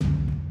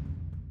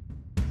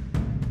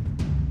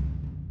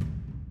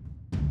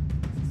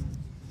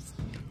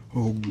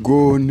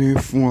Ògo ni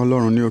fún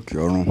Ọlọ́run ní òkè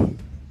ọ̀run.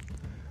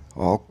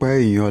 Ọpẹ́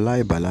ìyìn ọlá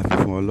ìbàlá fi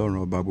fún Ọlọ́run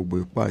ọba gbogbo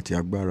ipá àti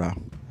agbára.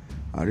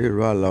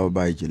 Àríró àlà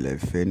ọba ìjìnlẹ̀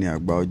ìfẹ́ ní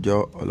àgbà ọjọ́.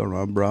 Ọlọ́run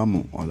Ábúráhámù,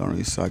 Ọlọ́run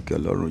Ísákì,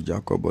 Ọlọ́run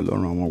Jákọ́bù,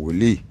 Ọlọ́run àwọn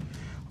wòlíì.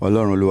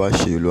 Ọlọ́run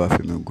Olúwaṣe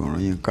Olúwafẹ́migùnrún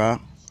yín ká.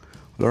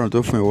 Ọlọ́run tó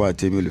fún ìwọ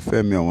àti èmi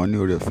olùfẹ́ mi ọ̀wọ́n ní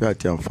oore ọ̀fẹ́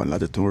àti àǹfààní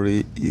láti tún rí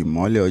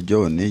ìmọ́lẹ̀ ọjọ́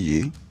òní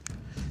yìí.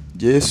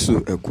 Jésù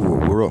ẹ kú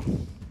òwúrọ̀.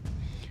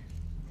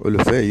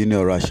 Olùfẹ́ yìí ní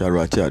ọ̀rọ̀ àṣàrò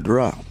àti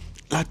àdúrà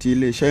láti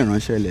iléeṣẹ́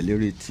ìránṣẹ́ ilẹ̀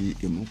lérí ti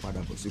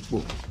ìmúpadàbọ̀sípò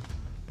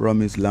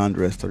Promise Land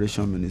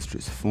Restoration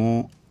Ministries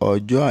fún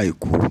ọjọ́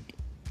àìkú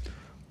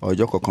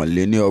ọjọ́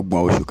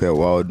 21 oṣù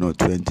kẹwàá ọdún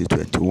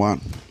 2021.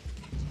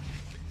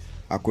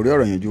 Àkórí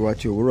ọ̀rọ̀ ìyànjú wa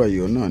tí òwúrọ̀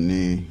yìí náà ni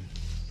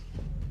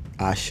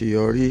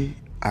àṣeyọrí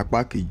apá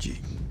kejì.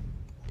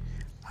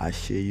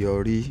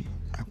 Àṣeyọrí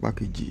apá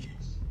kejì.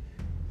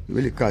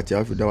 Bíbélì ká tí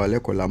a fi dá wa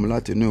lẹ́kọ̀ọ́ lámú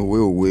láti inú ìwé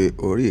Òwe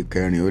orí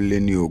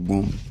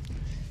 4:20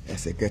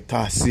 ẹsẹ̀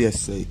 3 sí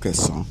ẹsẹ̀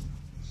 9.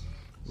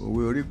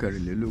 Òwe orí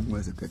 4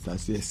 ẹsẹ̀ 3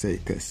 sí ẹsẹ̀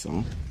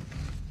 9.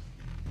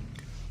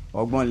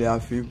 Ọgbọ́n lè a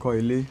fi ń kọ́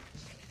ilé,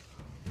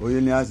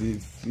 òye ni a sì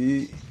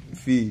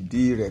fi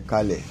ìdí rẹ̀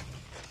kalẹ̀.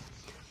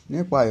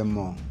 Nípa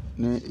ìmọ̀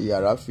ni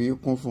ìyàrá fi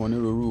kún fún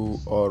onírúurú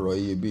ọrọ̀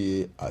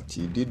iyebíye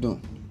àti dídùn.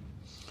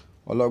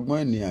 Ọlọ́gbọ́n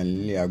ènìyàn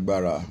lé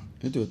agbára,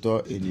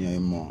 nítòótọ́ ènìyàn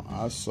ìmọ̀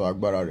á sọ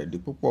agbára rẹ̀ di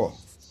púpọ̀.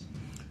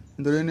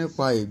 Nítorí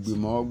nípa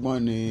ìgbìmọ̀ ọgbọ́n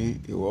ni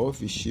ìwọ ó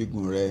fi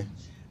ṣẹ́gun rẹ,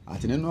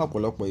 àti nínú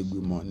ọ̀pọ̀lọpọ̀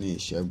ìgbìmọ̀ ni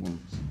ìṣẹ́gun.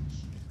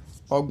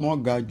 Ọgbọ́n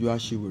ga ju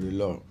aṣiwèrè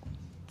lọ,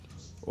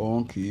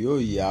 òun kì yóò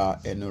ya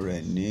ẹnu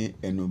rẹ̀ ní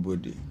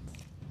ẹnubodè.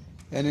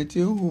 Ẹni tí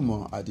ń hùmọ̀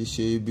àti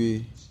ṣe ibi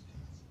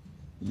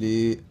lè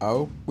a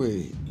ó pè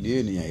lé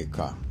ènìyàn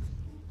ìkà.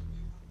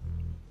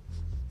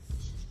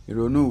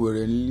 Ìrònú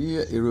wèrè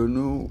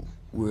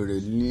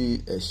ní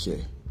ẹ̀ṣẹ̀,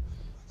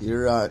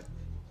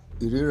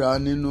 ìríra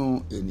nínú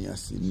ènìyàn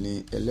sì ni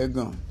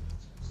ẹlẹ́gàn.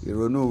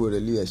 Ìrònú wèrè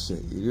ní ẹ̀ṣẹ̀,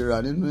 ìríra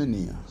nínú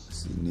ènìyàn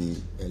sì ni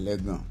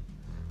ẹlẹ́gàn.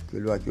 Kí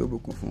Olúwa kí ó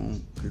bùkún fún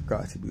kíkà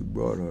àti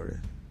gbígbọ́ ọ̀rọ̀ rẹ̀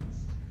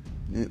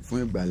fún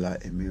ìgbàlà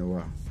ẹ̀mí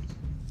wa.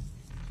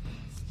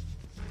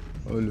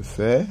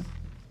 Olùfẹ́,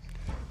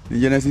 ní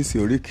Genesis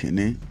orí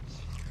 1,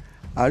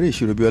 a rí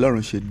ìṣirò bí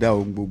Ọlọ́run ṣe dá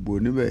ohun gbogbo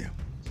níbẹ̀.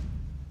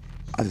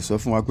 A sì sọ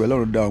fún wa pé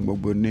Ọlọ́run dá ohun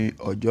gbogbo ní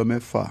ọjọ́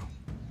 6.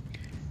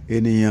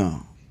 Ènìyàn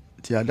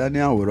tí a dá ní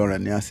àwòrán rẹ̀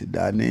ni a sì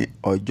dá ní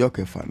ọjọ́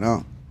 6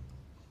 náà.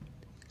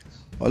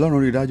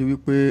 Ọlọ́run rí i dájú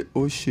wípé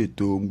ó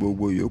ṣètò ohun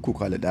gbogbo yòókù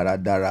kalẹ̀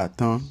dáradára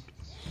tán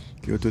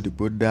kí ó tó di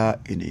pé ó dá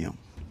ènìyàn.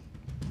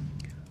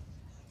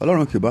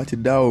 Ọlọ́run kì bá ti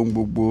dá ohun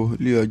gbogbo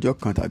ní ọjọ́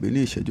kan tàbí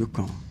ní ìṣẹ́jú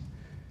kan,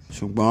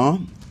 ṣùgbọ́n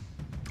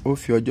ó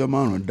fi ọjọ́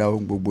 5 dá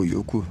ohun gbogbo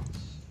yòókù.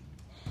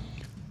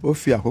 Ó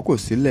fi àkókò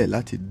sílẹ̀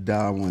láti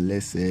dá wọn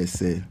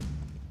lẹ́sẹẹsẹ.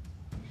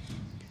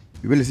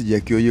 Bíbélì sì jẹ́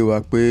kí ó yé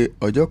wa pé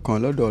ọjọ́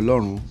kan lọ́dọ̀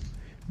Ọlọ́run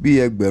bí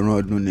 1000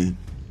 ọdún ni.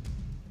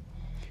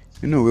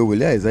 Nínú ìwé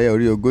wòlíì Àìsáyà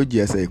orí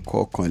 40 ẹsẹ̀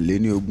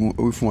 21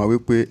 ó wí fún wa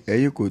wípé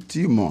ẹ̀yin kò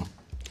tí ì mọ̀,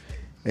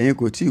 ẹ̀yin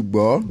kò tí ì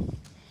gbọ́,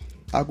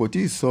 a kò tí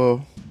ì sọ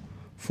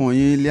fún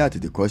yín lé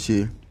àtètèkọ́ṣe,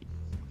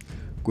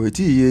 kò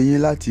tí ì yé yín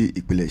láti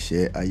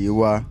ìpilẹ̀ṣẹ̀ ayé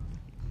wá.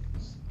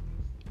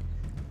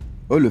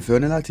 Olùfẹ́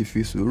ní láti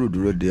fi sùúrù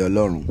dúró de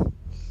Ọlọ́run.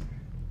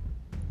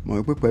 Mọ̀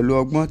wípé pẹ̀lú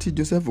ọgbọ́n tí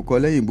Jósẹ́fù kọ́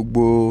lẹ́yìn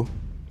gbogbo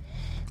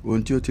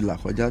ohun tí ó ti là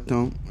kọjá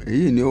tán,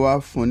 èyí ni ó wá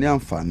fún ní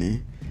àǹfààní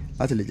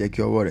láti lè jẹ́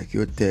kí ọwọ́ rẹ̀ kí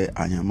ó tẹ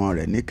àyànmọ́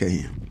rẹ̀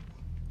níkẹyìn.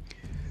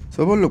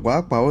 Sọ́bọ́lù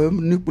pàápàá ó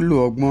nílò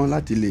ọgbọ́n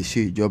láti lè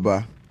ṣe ìjọba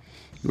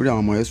lórí àwọn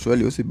ọmọ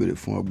Ísírẹ́lì, ó sì béèrè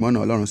fún ọgbọ́n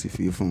náà, Ọlọ́run sì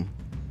fi fún un.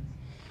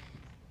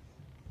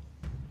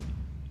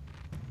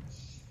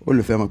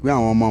 Olùfẹ́ mọ̀ pé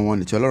àwọn ọmọ wọn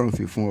nìtí Ọlọ́run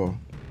fi fún ọ.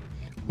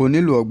 O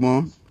nílò ọgbọ́n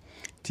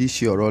tí í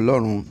ṣe ọ̀rọ̀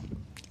Ọlọ́run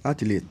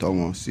láti lè tọ́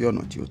wọn sí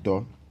ọ̀nà tí ó tọ́.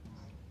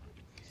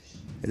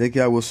 Ẹ jẹ́ kí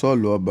a wo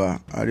Sọ́ọ̀lù ọba.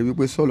 A rí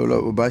wípé Sọ́ọ̀lù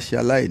ọba ṣe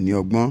aláìní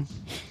ọgbọ́n.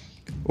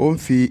 Ó ń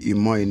fi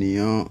ìmọ̀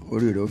ènìyàn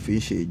orí rẹ̀ ó fi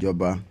ń ṣe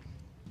ìjọba.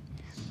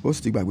 Ó sì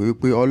ti gbàgbé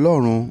wípé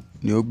Ọlọ́run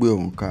ni ó gbé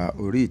òun ka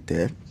orí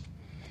ìtẹ́.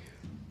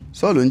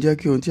 Sọ́ọ̀lù ń jẹ́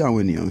kí ohun tí àwọn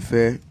ènìyàn ń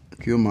fẹ́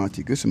kí ó máa tì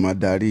kí ó sì máa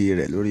darí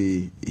rẹ̀ lórí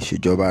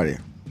ìṣèjọba rẹ̀,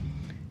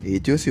 èyí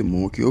tí ó sì mú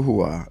kí ó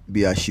hùwà bí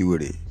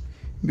aṣiwèrè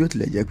bí ó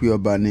tilẹ̀ jẹ́ pé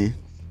ọba ni,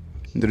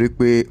 nítorí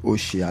pé ó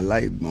ṣe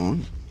aláìgbọ́n.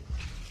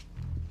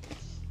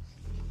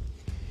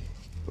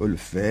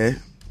 Olùfẹ́,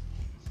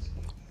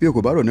 bí o kò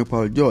bá rò nípa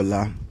ọjọ́ ọ̀la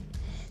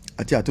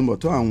àti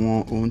àtúbọ̀tán àwọn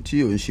ohun tí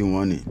ò ń ṣe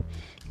wọn ni,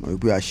 mọ̀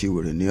wípé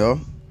aṣiwèrè ni ọ́.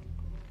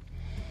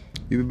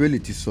 Bí Bíbélì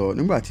ti sọ,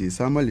 nígbà tí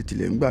Sámúẹ́lì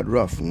tilẹ̀ ń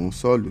gbàdúrà fún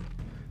Sọ́ọ̀lù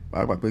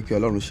pàápàá pé kí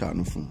Ọlọ́run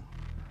ṣàánú fún un,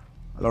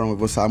 Ọlọ́run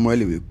fún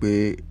Sámúẹ́lì wípé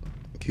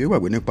kí ó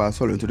gbàgbé nípa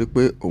Sọ́ọ̀lù nítorí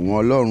pé òun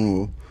Ọlọ́run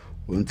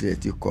òun tilẹ̀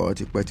ti kọ̀ ọ́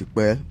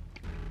tipẹ́tipẹ́.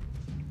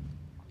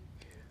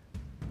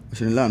 Ó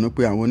ṣe ní láàánú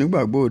pé àwọn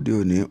onígbàgbọ́ òde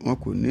òní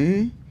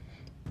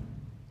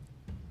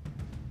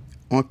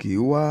wọn kì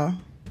í wá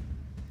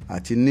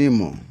àti ní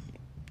ìmọ̀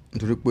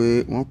nítorí pé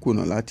wọ́n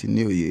kùnà láti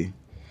ní òye.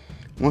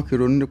 Wọ́n kì í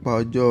ronú nípa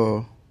ọjọ́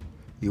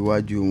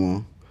iwájú wọn,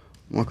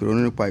 wọ́n kì í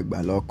ronú nípa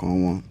ìgbàlà ọkàn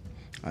wọn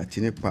àti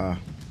nípa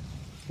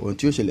ohun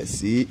tí ó ṣẹlẹ̀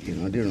sí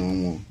ìrandíran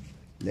wọn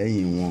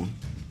lẹ́yìn wọn.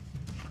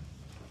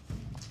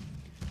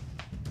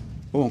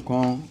 ohun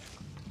kan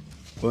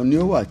òní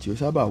ó wà tí ó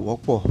sábà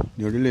wọ́pọ̀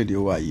ní orílẹ̀-èdè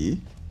wa yìí.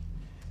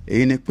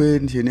 Èyí ni pé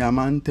níṣe ni a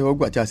máa ń tẹ́wọ́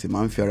gbà tí a sì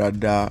máa ń fi ara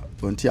da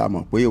ohun tí a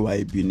mọ̀ pé ìwà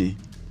ibi ni.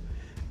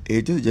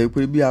 Èyí tó sì jẹ́ pé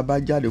bí a bá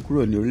jáde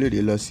kúrò ní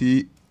orílẹ̀-èdè lọ sí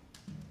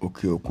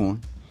òkè òkun,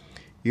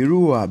 irú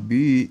àbí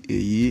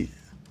èyí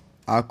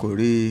a kò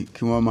rí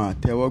kí wọ́n máa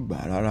tẹ́wọ́ gbà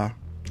rárá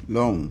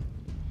lọ́hùn.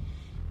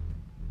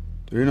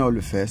 Torí náà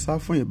olùfẹ́, sá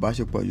fún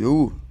ìbáṣepọ̀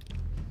yòówù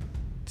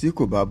tí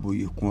kò bá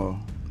buyì kún ọ.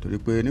 Torí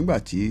pé nígbà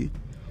tí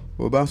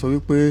o bá ń sọ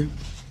wípé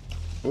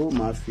ó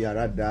máa fi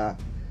ara da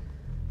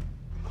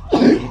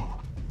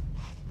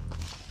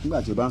nígbà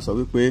tí o bá ń sọ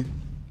wípé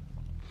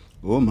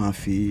ó máa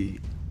fi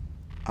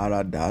ara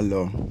dà á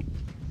lọ,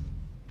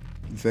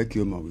 mo fẹ́ kí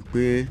o mọ̀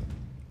wípé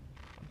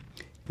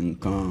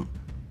nǹkan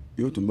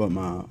yóò túnbọ̀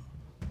máa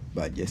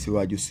bàjẹ́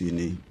síwájú sí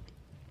ni.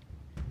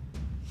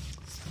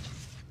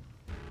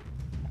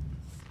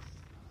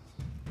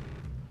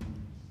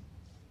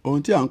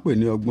 Ohun tí a ń pè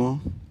ní ọgbọ́n,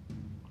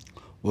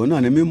 òun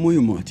náà ni mímú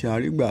ìmọ̀ tí a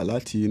rí gbà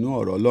láti inú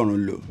ọ̀rọ̀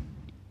Ọlọ́run lò.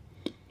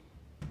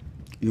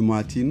 Ìmọ̀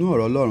àti inú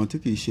ọ̀rọ̀ Ọlọ́run tí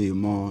kìí ṣe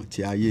ìmọ̀ ti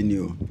ayé ni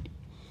o.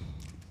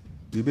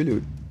 Bíbélì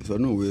sọ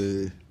nínú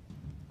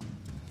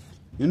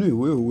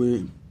ìwé Òwe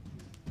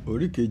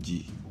orí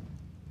 2,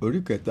 orí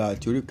 3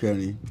 àti orí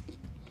 4,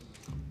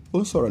 ó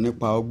ń sọ̀rọ̀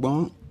nípa ọgbọ́n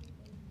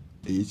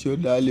èyí tí ó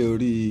dá lé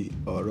orí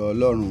ọ̀rọ̀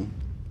Ọlọ́run.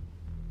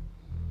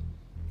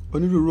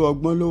 Onírúurú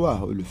ọgbọ́n ló wà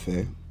olùfẹ́,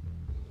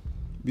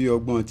 bí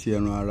ọgbọ́n ti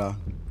ẹran ara,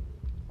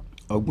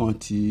 ọgbọ́n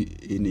ti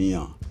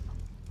ènìyàn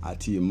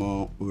àti ìmọ̀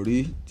orí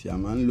tí a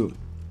máa ń lò.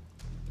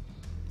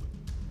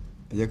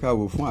 Ẹ jẹ́ ká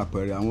wò fún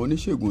àpẹẹrẹ àwọn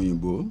oníṣègùn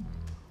òyìnbó.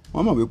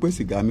 Wọ́n mọ̀ wípé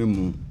sìgá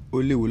mímu ó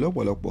léwu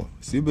lọ́pọ̀lọpọ̀,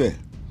 síbẹ̀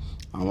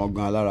àwọn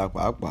gan alára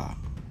pàápàá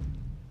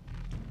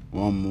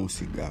wọ́n mu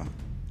sìgá.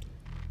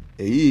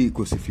 Èyí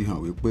kò sì fi hàn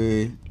wípé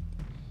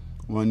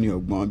wọ́n ní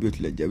ọgbọ́n, bí ó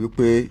tilẹ̀ jẹ́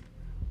wípé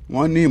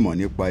wọ́n ní ìmọ̀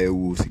nípa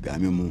ewu sìgá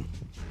mímu.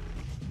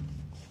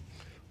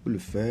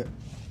 Olùfẹ́,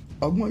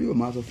 ọgbọ́n yóò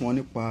máa sọ fún ọ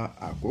nípa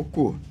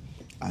àkókò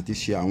àti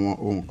ṣe àwọn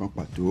ohun kan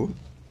pàtó.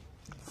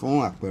 Fún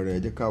àpẹẹrẹ, ẹ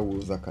jẹ́ ká wo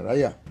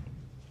Zakaraya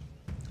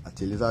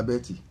àti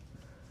Elizabeti.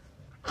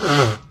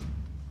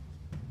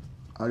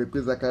 A rí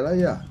pé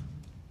Zakaraya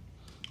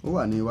ó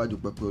wà ní iwájú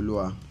pẹpẹ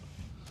Olúwa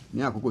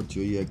ní àkókò tí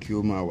ó yẹ kí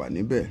ó máa wà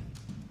níbẹ̀.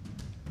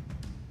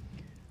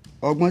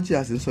 Ọgbọ́n tí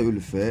a sì ń sọ yìí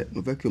olùfẹ́,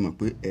 mo fẹ́ kí o mọ̀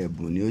pé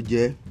ẹ̀bùn ni ó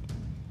jẹ́.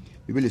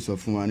 Bíbélì sọ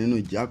fún wa nínú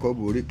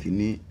Jákọ́bù orí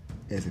 1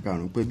 ẹsẹ̀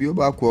 5 pé bí ó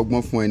bá kù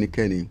ọgbọ́n fún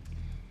ẹnikẹ́ni,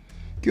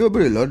 kí ó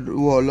béèrè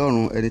lọ́wọ́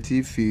Ọlọ́run, ẹni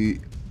tí fi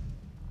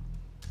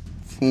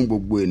fún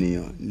gbogbo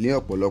ènìyàn ní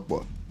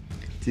ọ̀pọ̀lọpọ̀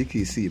tí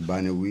kìí sì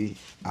báni wí,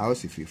 a ó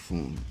sì fi fún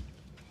un.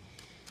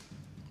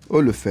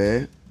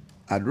 Olùfẹ́,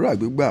 àdúrà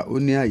gbígbà ó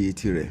ní ààyè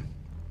tirẹ̀.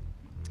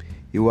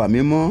 Ìwà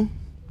mímọ́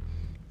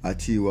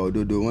àti ìwà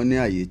òdodo wọ́n ní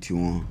ààyè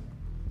tiwọn.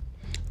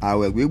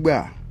 Ààwẹ̀ gbígbà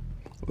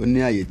ó ní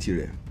ààyè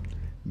tirẹ̀.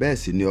 Bẹ́ẹ̀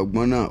sì ni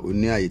ọgbọ́n náà ó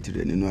ní ààyè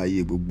tirẹ̀ nínú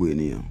ayé gbogbo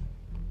ènìyàn.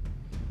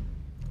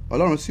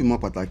 Ọlọ́run sì mọ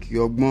pàtàkì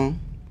ọgbọ́n,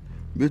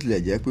 bí ó tilẹ̀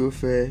jẹ́ pé ó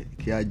fẹ́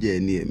kí a jẹ́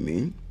ẹni ẹ̀mí.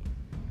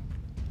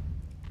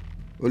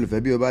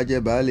 Olùfẹ́, bí o bá jẹ́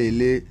baálé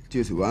ilé tí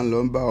o sì wá ń lọ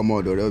bá ọmọ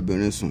ọ̀dọ̀ rẹ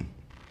obìnrin sùn,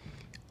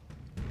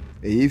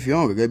 èyí fi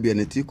hàn gẹ́gẹ́ bí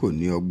ẹni tí kò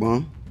ní ọgbọ́n.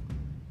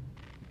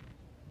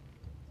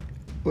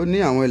 Ó ní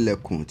àwọn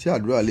ilẹ̀kùn tí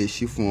àdúrà lè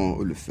ṣí fún ọ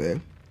olùfẹ́,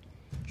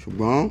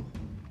 ṣùgbọ́n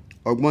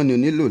ọgbọ́n ni o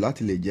nílò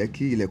láti lè jẹ́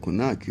kí ilẹ̀kùn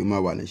náà kí ó máa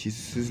wà ní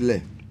ṣíṣí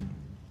sílẹ̀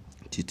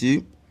títí.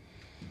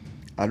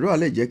 Àdúrà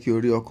lè jẹ́ kí o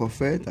rí ọkọ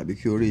fẹ́ tàbí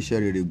kí o rí iṣẹ́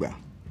rere gbà,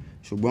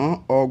 ṣùgbọ́n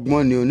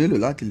ọgbọ́n ni o nílò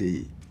láti lè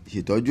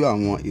ṣètọ́jú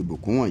àwọn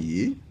ìbùkún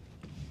wọ̀nyí.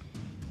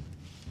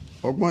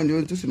 Ọgbọ́n ni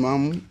ó tún sì máa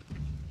ń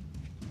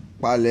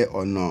palẹ̀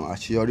ọ̀nà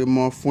àṣeyọrí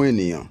mọ́ fún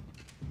ènìyàn.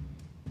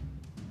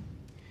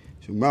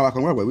 Ṣùgbọ́n àwa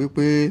kan gbàgbọ́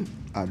wípé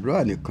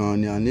àdúrà nìkan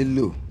ni a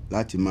nílò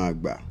láti máa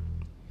gbà.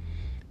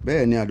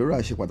 Bẹ́ẹ̀ ni àdúrà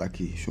ṣe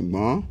pàtàkì,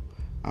 ṣùgbọ́n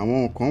àwọn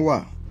nǹkan wà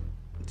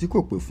tí kò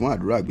pè fún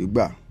àdúrà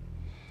gbígbà,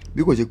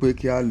 bí kò ṣe pé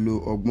kí a lo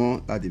ọgbọ́n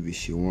láti fi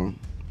ṣe wọ́n.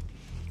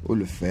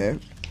 Olùfẹ́,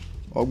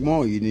 ọgbọ́n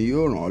yìí ni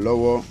yóò ràn ọ́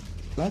lọ́wọ́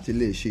láti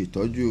lè ṣe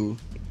ìtọ́jú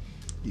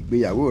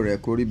ìgbéyàwó rẹ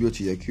kó rí bí ó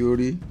ti yẹ kí ó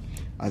rí,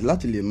 àti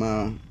láti lè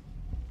máa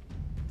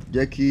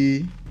jẹ́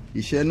kí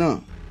iṣẹ́ náà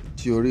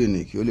tí o rí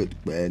ni kí ó lè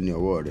pẹ́ ní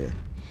ọwọ́ rẹ,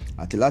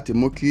 àti láti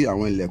mú kí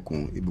àwọn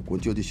ilẹ̀kùn ìbùkún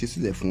tí ó ti ṣí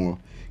sílẹ̀ fún ọ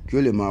kí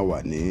ó lè máa wà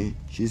ní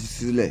ṣíṣí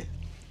sílẹ̀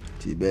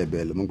tí bẹ́ẹ̀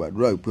bẹ́ẹ̀ lọ. Mo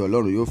gbàdúrà wípé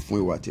Ọlọ́run yóò fún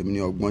ìwà tèmi ní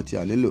ọgbọ́n tí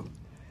a nílò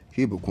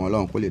kí ìbùkún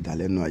Ọlọ́run kó lè dà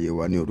lẹ́nu ayé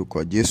wa ní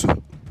orúkọ Jésù.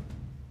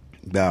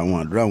 Gba àwọn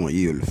àdúrà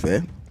wọ̀nyí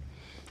olùfẹ́.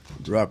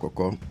 Àdúrà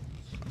àkọ́kọ́.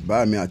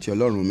 Bàbá mi àti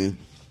Ọlọ́run mi,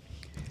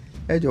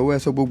 ẹ jọ̀wọ́ ẹ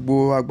sọ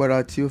gbogbo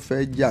agbára tí ó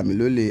fẹ́ jà mí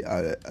lólè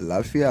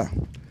àlàáfíà,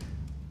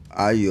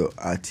 ayọ̀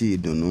àti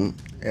ìdùnnú,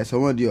 ẹ sọ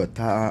wọ́n di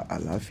ọ̀tá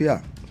àlàáfíà,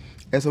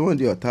 ẹ sọ wọ́n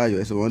di ọ̀tá ayọ̀,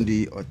 ẹ sọ wọ́n di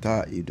ọ̀tá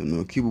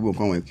ìdùnnú, kí gbogbo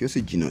nǹkan wọ̀nyí kí ó sì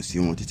jìnnà sí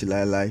wọn títí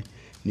láéláé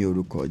ní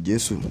orúkọ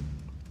Jésù.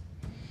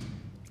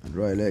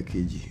 Àdúrà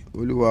ẹlẹ́ẹ̀kejì.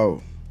 Olúwa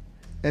o,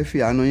 ẹ fi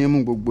àánú yín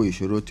mú gbogbo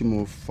ìṣòro tí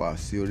mo fà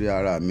sí orí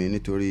ara mi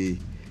nítorí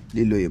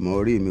lílo ìmọ̀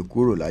orí mi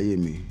kúrò láyé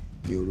mi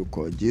ní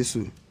orúkọ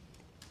Jésù.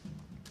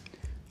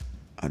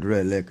 Àdúrà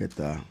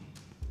ẹlẹ́ẹ̀kẹta.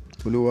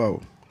 Olúwa o,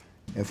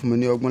 ẹ fún mi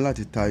ní ọgbọ́n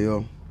láti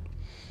tayọ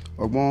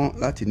ọgbọ́n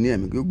láti ní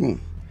ẹ̀mí gígùn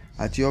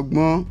àti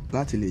ọgbọ́n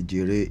láti lè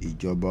jèrè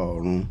ìjọba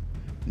ọ̀run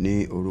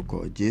ní orúkọ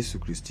Jésù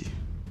Kristi.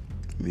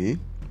 Àmín.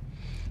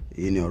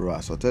 Èyí ni ọ̀rọ̀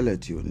àsọtẹ́lẹ̀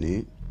tí ò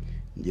ní.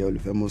 Ǹjẹ́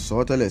olùfẹ́, mo sọ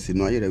ọ́ tẹ́lẹ̀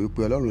sínú ayé rẹ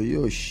wípé Ọlọ́run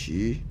yóò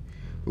ṣí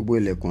gbogbo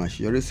ilẹ̀kùn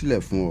àṣeyọrí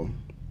sílẹ̀ fún ọ,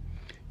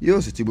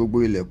 yóò sì ti gbogbo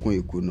ilẹ̀kùn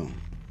ìkùnà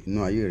inú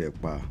ayé rẹ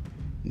pa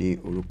ní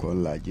orúkọ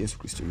ńlá Jésù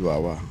Kristi Olúwa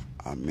wa.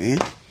 Àmín.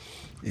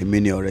 Èmi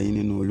ni ọ̀rẹ́ yín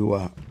nínú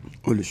Olúwa,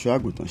 olùṣọ́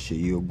àgùntàn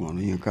Ṣèyí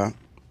Ògùnọ̀rúnyìnká.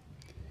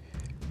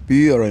 Bí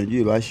ọ̀rọ̀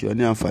yìí bá ṣe ọ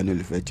ní àǹfààní,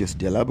 olùfẹ́, tí o sì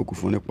di alábùkún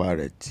fún nípa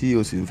rẹ̀, tí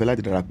o sì ń fẹ́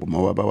láti darapọ̀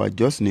mọ́ wa bá wa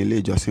jọ́sìn ní ilé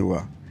ìjọsìn wa,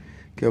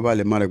 kí o bá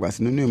lè máa dàgbà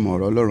sí nínú ìmọ̀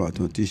ọ̀rọ̀ Ọlọ́run àti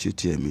ohun tí ń ṣe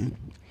ti ẹ̀mí.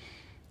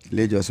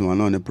 Ilé ìjọsìn wa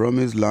náà ni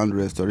Promise Land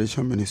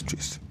Restoration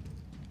Ministries,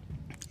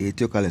 èyí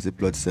tí ó kalẹ̀ sí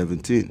plot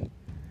 17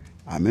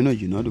 Aminu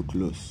Junadu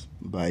Close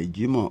by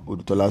Jimoh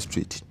Odutola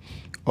Street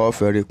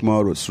off Eric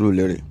Moore Road,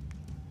 Surulere.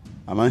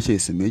 A máa ń ṣe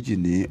ìsìn méjì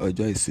ní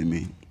ọjọ́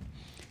ìsinmi.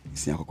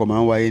 Ìsìn àkọ́kọ́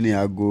máa ń wáyé ní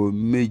aago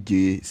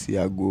 7 sí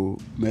aago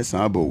 9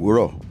 àbọ̀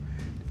òwúrọ̀.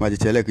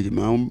 Májèjì ẹlẹ́kejì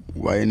máa ń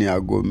wáyé ní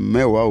aago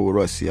 10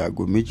 òwúrọ̀ sí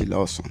aago 12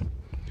 ọ̀sán.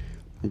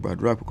 Mo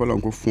gbàdúrà pé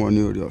k'Ọlọ́run kó fún ọ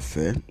ní oore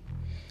ọ̀fẹ́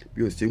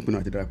bí o sì ń pinnu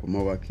àti darapọ̀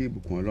mọ́ wa, kí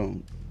ìbùkún Ọlọ́run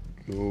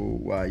kí ó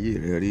wá ayé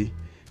rẹ rí,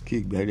 kí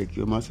ìgbé ayé rẹ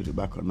kí ó má sì rí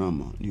bákan náà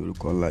mọ́ ní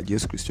orúkọ ńlá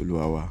Jésù Kristi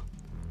Olúwa wa.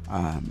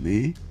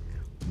 Àmín.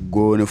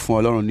 Ògo ni fún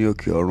Ọlọ́run ní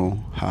òkè ọ̀run.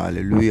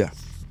 Hallelujah.